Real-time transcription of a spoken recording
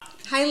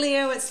Hi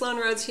Leo, it's Sloan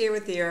Rhodes here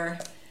with your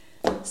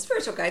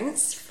spiritual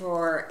guidance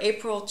for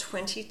April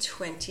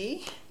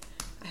 2020.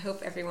 I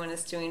hope everyone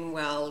is doing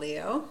well,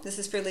 Leo. This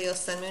is for Leo,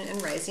 Sun, Moon,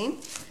 and Rising.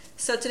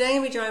 So today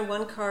I'm going to be drawing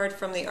one card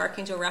from the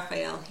Archangel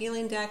Raphael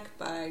Healing Deck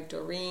by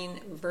Doreen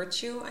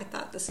Virtue. I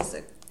thought this is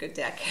a good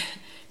deck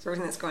for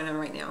everything that's going on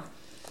right now.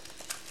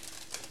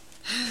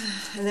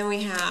 And then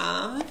we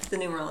have the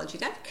Numerology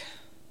deck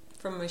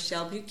from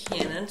Michelle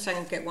Buchanan. So I'm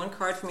going to get one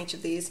card from each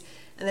of these.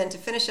 And then to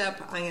finish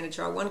up, I'm going to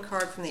draw one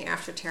card from the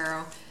After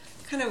Tarot,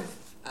 kind of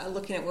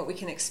looking at what we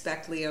can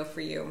expect, Leo,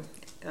 for you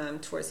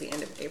towards the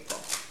end of April.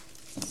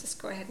 Let's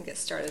just go ahead and get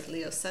started.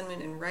 Leo, Sun,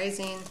 Moon, and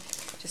Rising.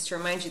 Just to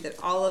remind you that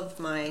all of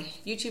my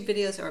YouTube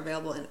videos are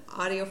available in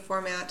audio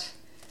format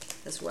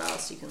as well,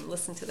 so you can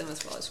listen to them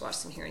as well as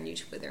watch them here on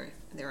YouTube.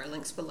 There are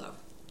links below.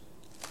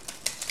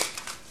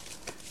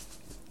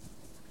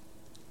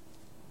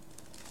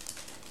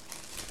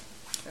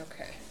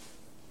 Okay.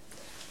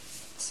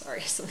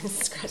 Sorry, something's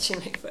scratching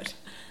my foot.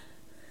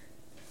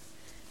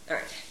 All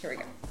right, here we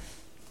go.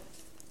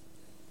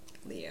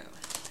 Leo.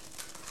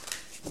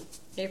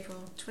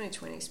 April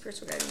 2020,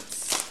 spiritual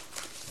guidance.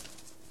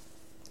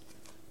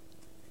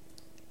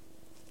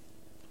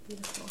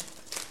 Beautiful.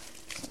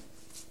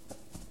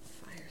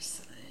 Fire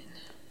sign.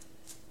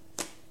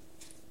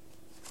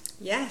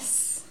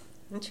 Yes,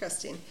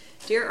 interesting.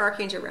 Dear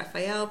Archangel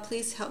Raphael,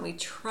 please help me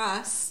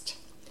trust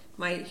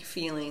my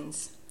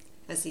feelings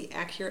as the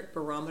accurate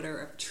barometer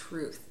of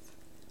truth.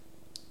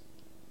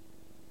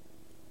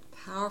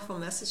 Powerful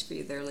message for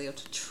you there, Leo,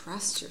 to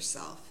trust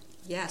yourself.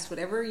 Yes,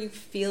 whatever you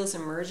feel is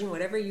emerging,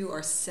 whatever you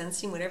are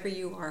sensing, whatever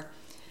you are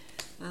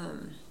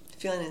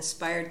feeling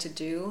inspired to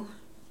do,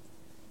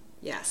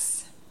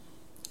 yes.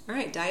 All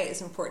right, diet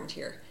is important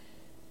here.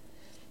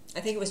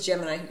 I think it was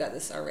Gemini who got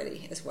this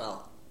already as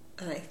well.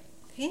 And I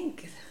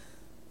think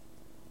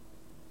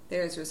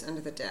theirs was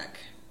under the deck.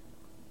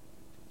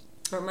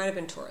 Or it might have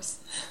been Taurus.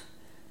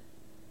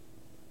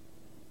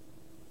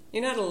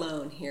 You're not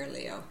alone here,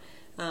 Leo.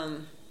 I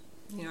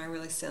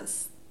really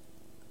sense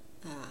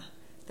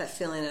that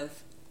feeling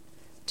of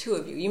two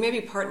of you. You may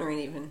be partnering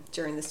even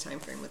during this time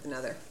frame with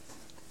another.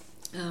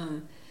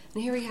 And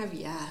here we have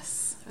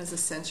yes as a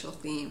central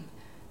theme.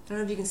 I don't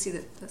know if you can see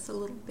that that's a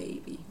little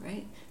baby,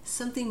 right?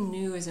 Something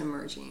new is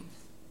emerging.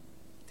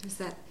 There's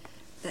that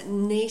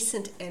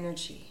nascent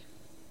energy.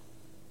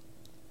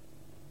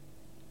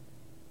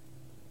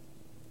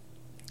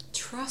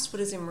 Trust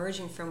what is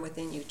emerging from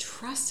within you.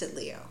 Trust it,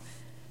 Leo.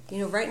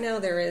 Right now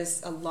there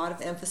is a lot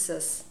of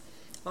emphasis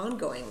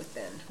ongoing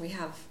within. We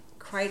have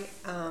quite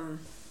I don't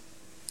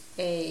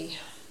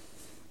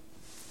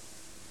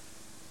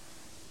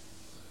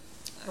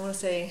want to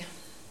say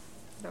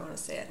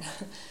it.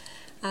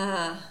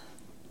 Kind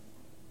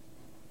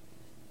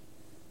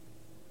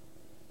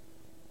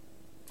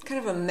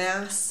of a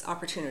mass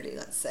opportunity,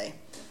 let's say,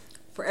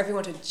 for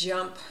everyone to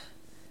jump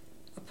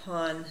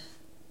upon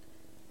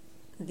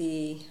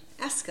the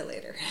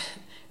escalator,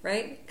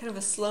 right? Kind of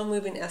a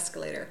slow-moving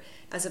escalator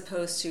as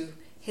opposed to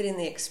hitting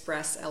the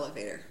express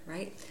elevator,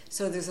 right?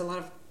 So there's a lot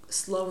of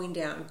slowing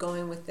down,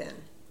 going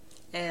within,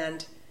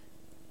 and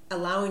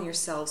allowing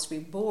yourselves to be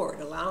bored,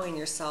 allowing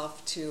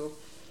yourself to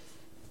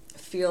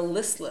feel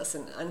listless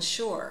and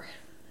unsure,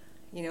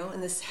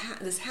 and this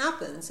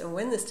happens, and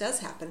when this does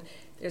happen,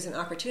 there's an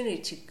opportunity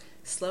to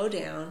slow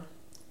down,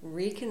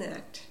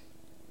 reconnect,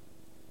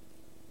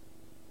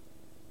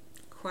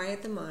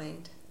 quiet the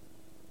mind,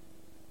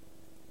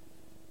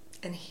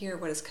 and hear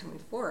what is coming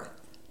forth.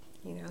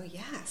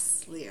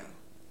 Yes, Leo,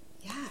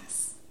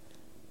 yes.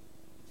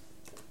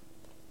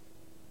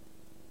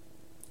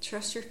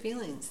 Trust your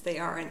feelings. They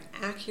are an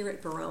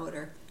accurate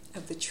barometer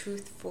of the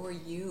truth for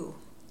you.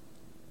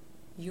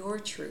 Your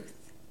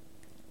truth.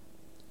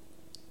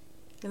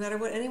 No matter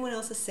what anyone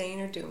else is saying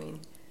or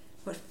doing,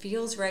 what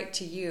feels right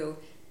to you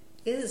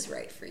is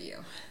right for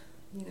you.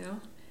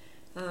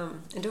 And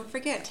don't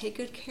forget, take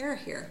good care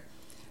here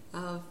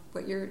of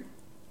what you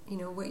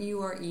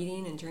are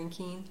eating and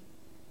drinking,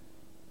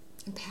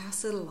 and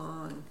pass it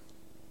along.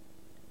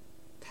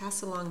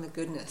 Pass along the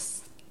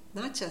goodness,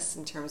 not just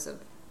in terms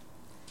of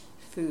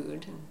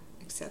food and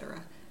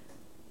etc.,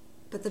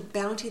 but the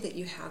bounty that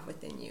you have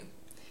within you.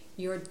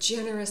 Your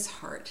generous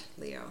heart,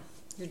 Leo.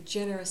 Your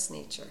generous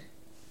nature.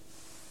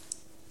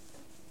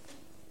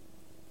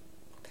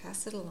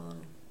 Pass it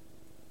along.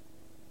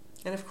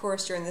 And of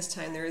course, during this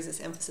time, there is this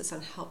emphasis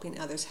on helping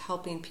others,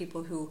 helping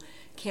people who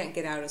can't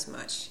get out as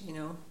much,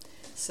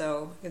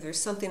 So if there's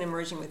something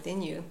emerging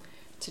within you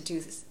to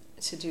do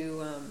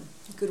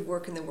good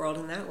work in the world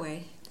in that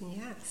way, then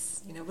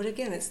yes. But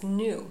again, it's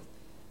new.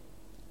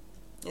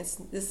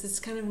 This is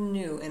kind of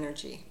new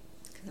energy.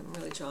 I'm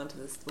really drawn to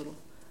this little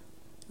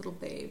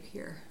babe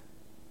here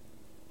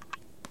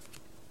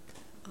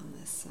on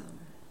this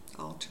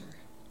altar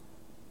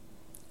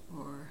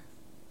or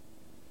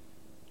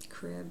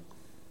crib.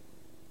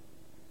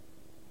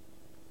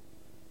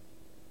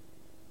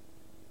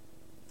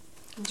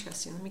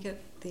 Interesting. Let me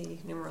get the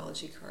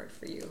numerology card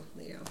for you,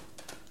 Leo.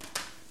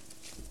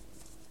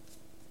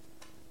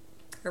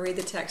 I'll read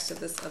the text of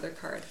this other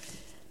card.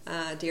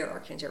 Dear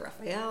Archangel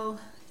Raphael,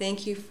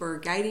 thank you for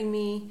guiding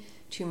me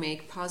to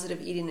make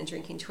positive eating and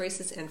drinking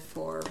choices and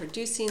for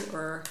reducing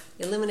or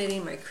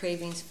eliminating my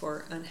cravings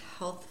for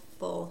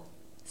unhealthful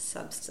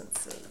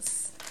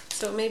substances.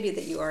 So it may be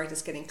that you are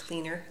just getting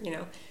cleaner,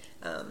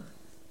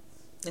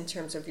 in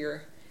terms of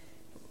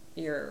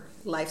your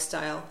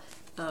lifestyle,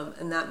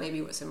 and that may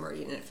be what's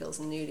emerging and it feels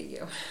new to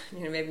you.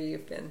 Maybe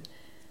you've been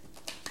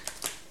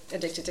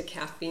addicted to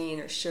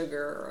caffeine or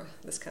sugar or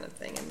this kind of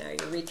thing, and now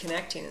you're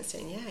reconnecting and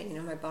saying,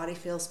 yeah, my body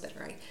feels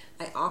better.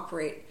 I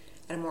operate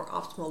at a more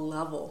optimal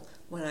level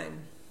when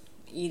I'm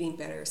eating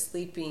better,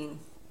 sleeping,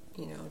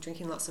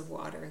 drinking lots of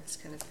water, this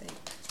kind of thing.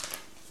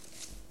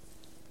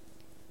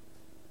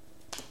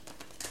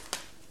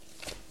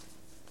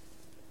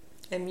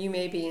 And you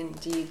may be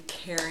indeed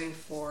caring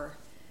for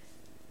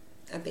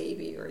a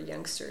baby or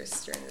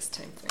youngsters during this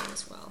time frame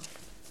as well.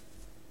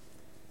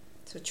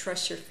 So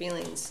trust your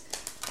feelings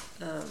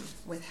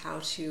with how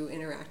to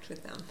interact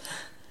with them.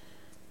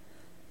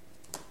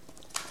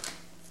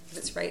 If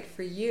it's right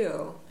for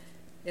you,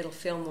 it'll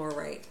feel more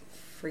right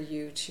for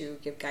you to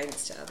give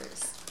guidance to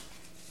others.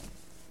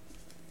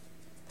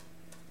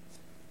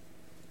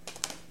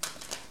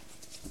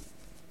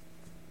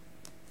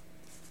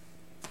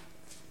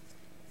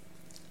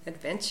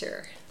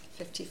 Adventure,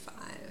 55.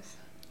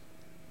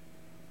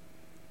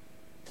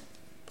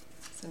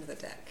 It's under the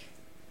deck.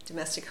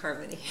 Domestic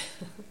harmony.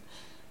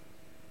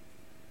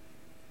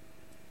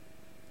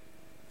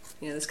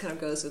 This kind of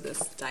goes with this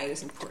diet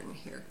is important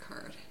here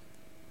card.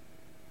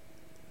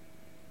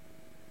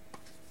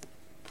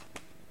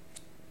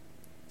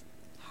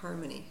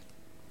 Harmony.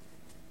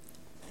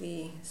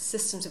 The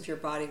systems of your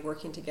body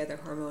working together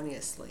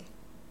harmoniously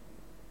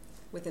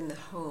within the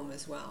home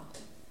as well.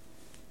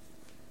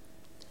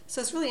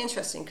 So it's really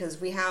interesting because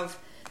we have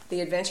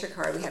the adventure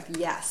card, we have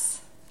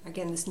yes.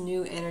 Again, this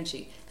new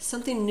energy.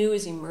 Something new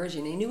is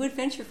emerging, a new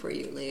adventure for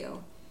you,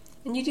 Leo.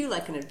 And you do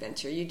like an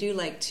adventure. You do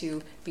like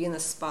to be in the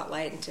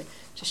spotlight and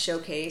to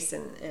showcase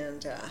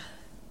and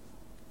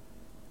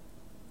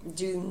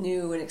do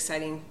new and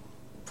exciting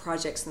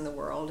projects in the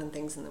world and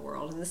things in the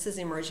world. And this is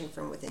emerging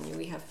from within you.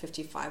 We have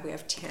 55, we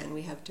have 10,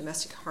 we have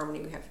domestic harmony,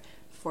 we have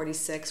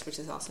 46, which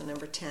is also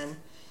number 10.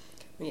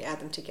 When you add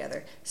them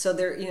together. So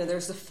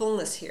there's the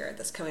fullness here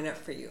that's coming up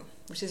for you,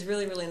 which is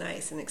really, really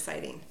nice and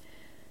exciting.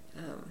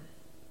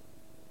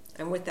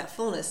 And with that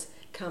fullness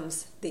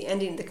comes the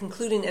ending, the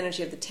concluding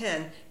energy of the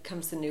 10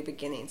 comes the new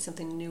beginning.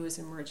 Something new is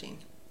emerging.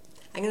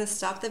 I'm going to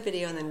stop the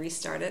video and then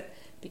restart it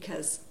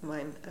because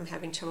I'm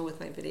having trouble with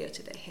my video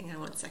today. Hang on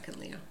one second,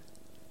 Leo.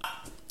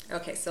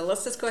 Okay, so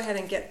let's just go ahead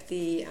and get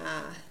the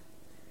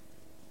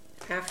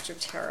After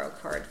Tarot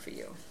card for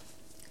you.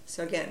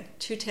 So again,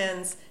 2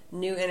 10s,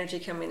 new energy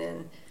coming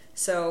in.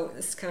 So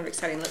this is kind of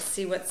exciting. Let's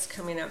see what's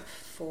coming up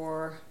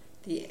for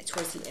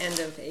towards the end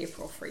of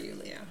April for you,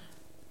 Leo.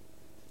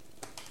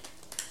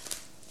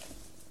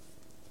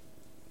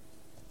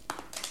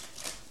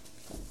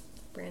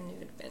 Brand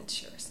new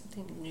adventure,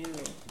 something new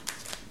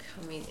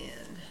coming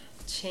in.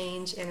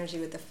 Change energy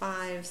with the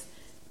 5s,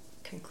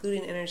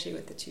 concluding energy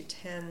with the 2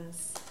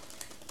 10s.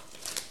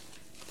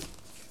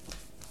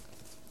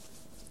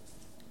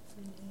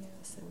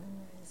 Yes, and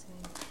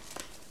memorizing.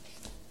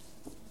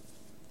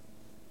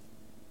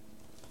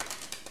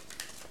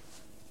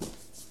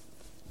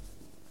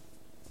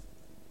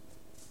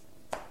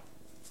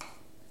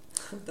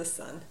 The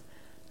Sun.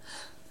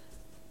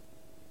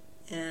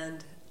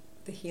 And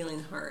the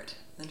healing heart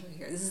under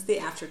here. This is the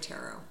After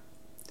Tarot.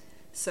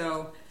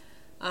 So,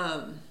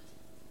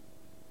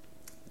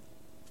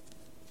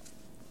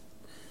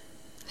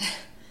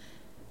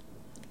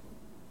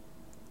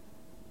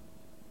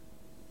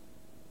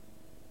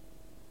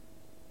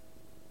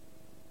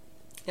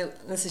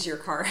 this is your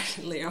card,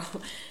 Leo,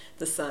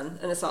 the Sun,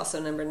 and it's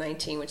also number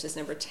 19, which is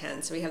number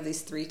 10. So we have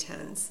these 3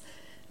 10s.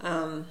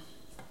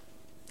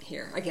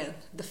 Here, again,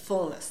 the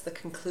fullness, the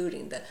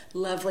concluding, the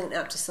leveling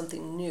up to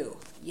something new.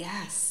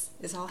 Yes,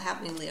 it's all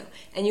happening, Leo.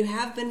 And you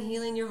have been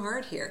healing your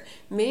heart here.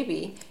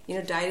 Maybe,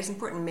 diet is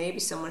important. Maybe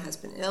someone has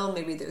been ill.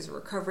 Maybe there's a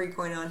recovery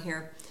going on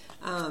here.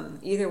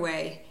 Either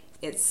way,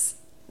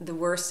 the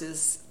worst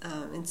is,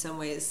 in some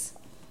ways,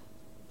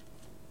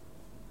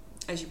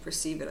 as you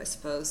perceive it, I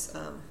suppose,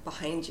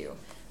 behind you,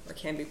 or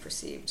can be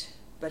perceived.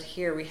 But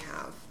here we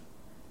have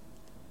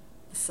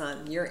the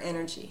Sun, your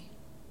energy,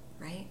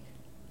 right?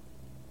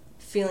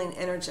 Feeling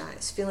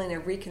energized, feeling a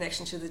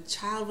reconnection to the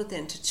child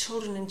within, to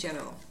children in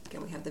general.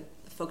 Again, we have the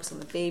focus on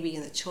the baby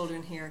and the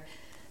children here.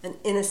 An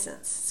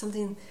innocence,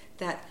 something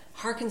that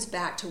harkens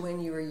back to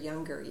when you were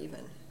younger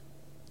even.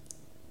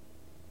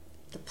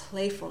 The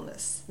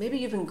playfulness. Maybe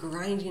you've been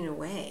grinding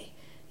away.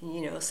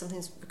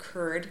 Something's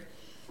occurred.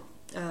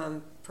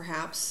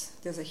 Perhaps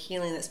there's a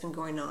healing that's been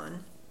going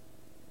on.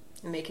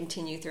 It may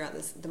continue throughout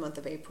the month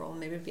of April,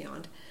 maybe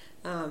beyond.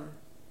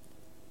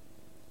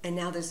 And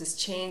now there's this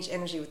change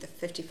energy with the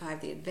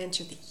 55, the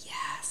adventure, the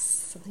yes,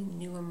 something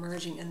new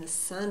emerging, and the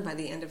Sun by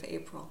the end of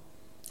April,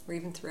 or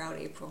even throughout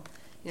April.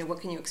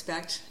 What can you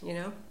expect?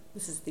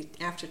 This is the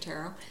After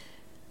Tarot.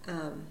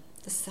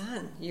 The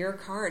Sun, your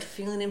card,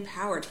 feeling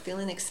empowered,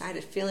 feeling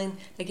excited, feeling,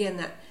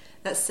 again,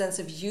 that sense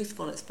of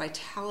youthfulness,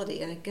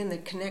 vitality, and again, the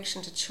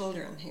connection to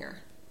children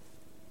here.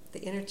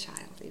 The inner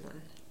child,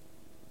 even.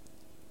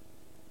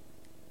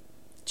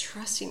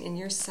 Trusting in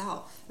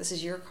yourself. This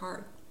is your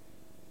card.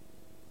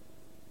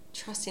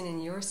 Trusting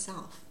in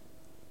yourself.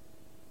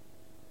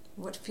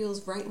 What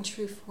feels right and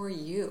true for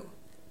you.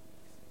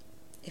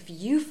 If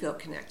you feel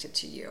connected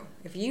to you,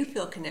 if you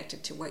feel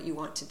connected to what you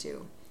want to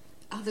do,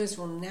 others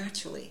will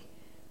naturally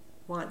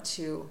want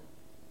to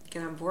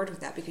get on board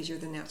with that because you're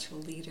the natural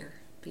leader,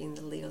 being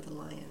the Leo, the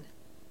lion.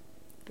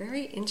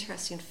 Very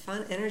interesting,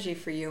 fun energy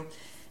for you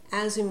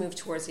as we move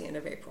towards the end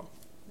of April.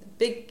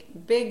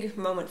 Big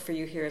moment for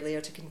you here, Leo,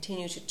 to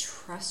continue to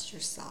trust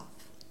yourself.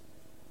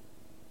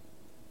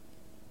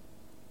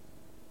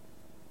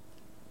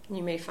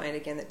 You may find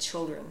again that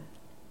children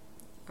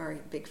are a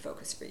big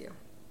focus for you.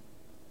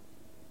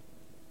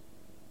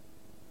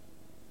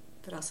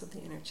 But also the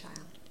inner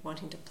child,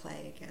 wanting to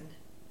play again,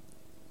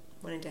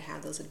 wanting to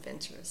have those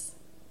adventures,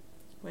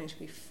 wanting to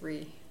be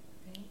free,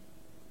 right?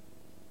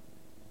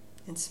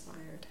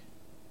 Inspired.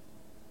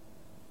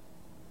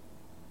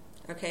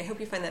 Okay, I hope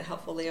you find that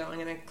helpful, Leo. I'm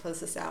going to close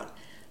this out.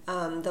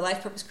 The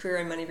life purpose, career,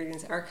 and money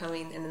readings are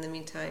coming, and in the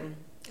meantime,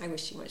 I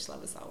wish you much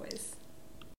love as always.